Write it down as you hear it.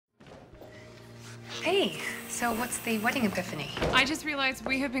Hey, so what's the wedding epiphany? I just realized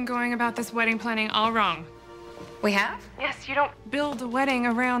we have been going about this wedding planning all wrong. We have? Yes, you don't build a wedding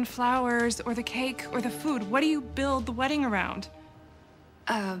around flowers or the cake or the food. What do you build the wedding around?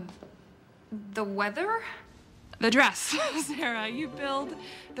 The weather? The dress, Sarah. You build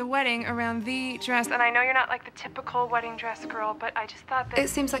the wedding around the dress. And I know you're not like the typical wedding dress girl, but I just thought that... It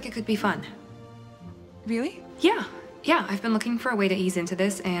seems like it could be fun. Really? Yeah, I've been looking for a way to ease into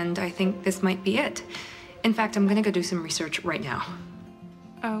this, and I think this might be it. In fact, I'm gonna go do some research right now.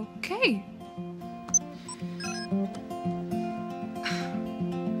 Okay.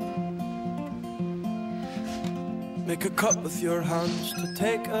 Make a cup with your hands to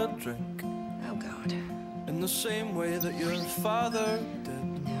take a drink. Oh, God. In the same way that your father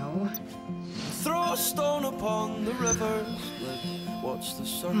did. No. Throw a stone upon the river's lid. Watch the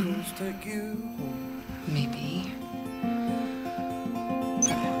circles take you home. Maybe.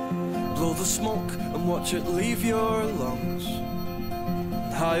 Blow the smoke and watch it leave your lungs.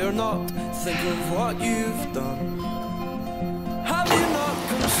 High or not, think of what you've done. Have you not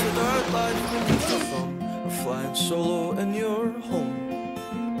considered life beneath the thumb? Or flying solo in your home?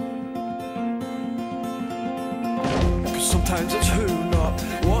 Cause sometimes it's who, not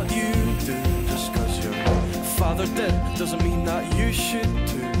what you do. Just cause your father did doesn't mean that you should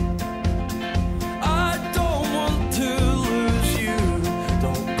too. I don't want to lose you.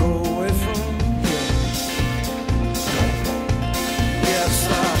 Don't go away from here. Yes,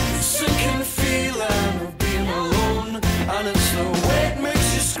 that sinking feeling of being alone, and it's the way it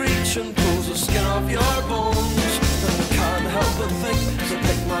makes you screech and pulls the skin off your bones. And I can't help but think as I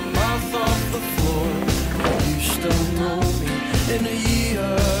pick my mouth off the floor, will you still know me in a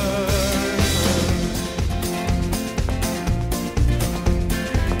year?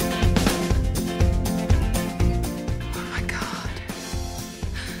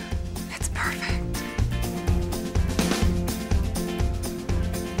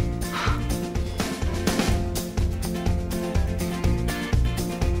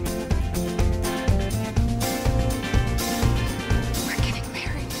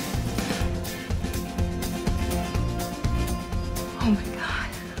 Oh my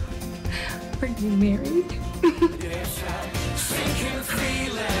God. Are you married?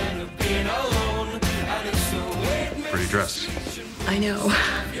 Pretty dress. I know.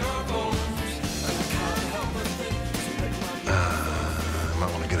 I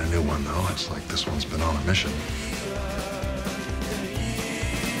might want to get a new one, though. It's like this one's been on a mission.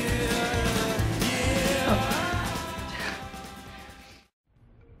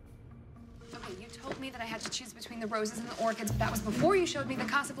 You told me that I had to choose between the roses and the orchids, but that was before you showed me the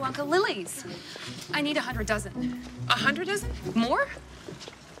Casablanca lilies. I need 100 dozen. 100 dozen? More?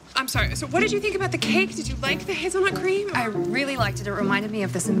 I'm sorry, so what did you think about the cake? Did you like the hazelnut cream? I really liked it. It reminded me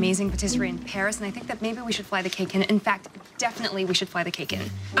of this amazing patisserie in Paris, and I think that maybe we should fly the cake in. In fact, definitely we should fly the cake in.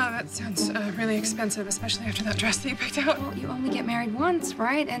 Oh, that sounds really expensive, especially after that dress that you picked out. Well, you only get married once,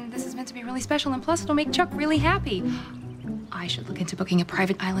 right? And this is meant to be really special, and plus it'll make Chuck really happy. I should look into booking a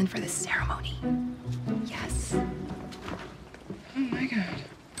private island for this ceremony. Yes. Oh, my God.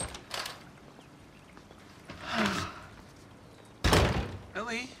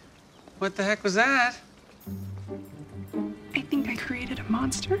 Ellie, what the heck was that? I think I created a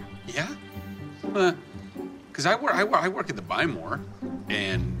monster. Yeah? Because I work at the Buy More,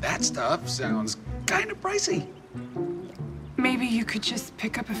 and that stuff sounds kind of pricey. Maybe you could just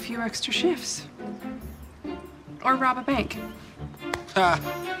pick up a few extra shifts. Or rob a bank. Ha,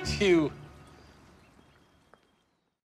 you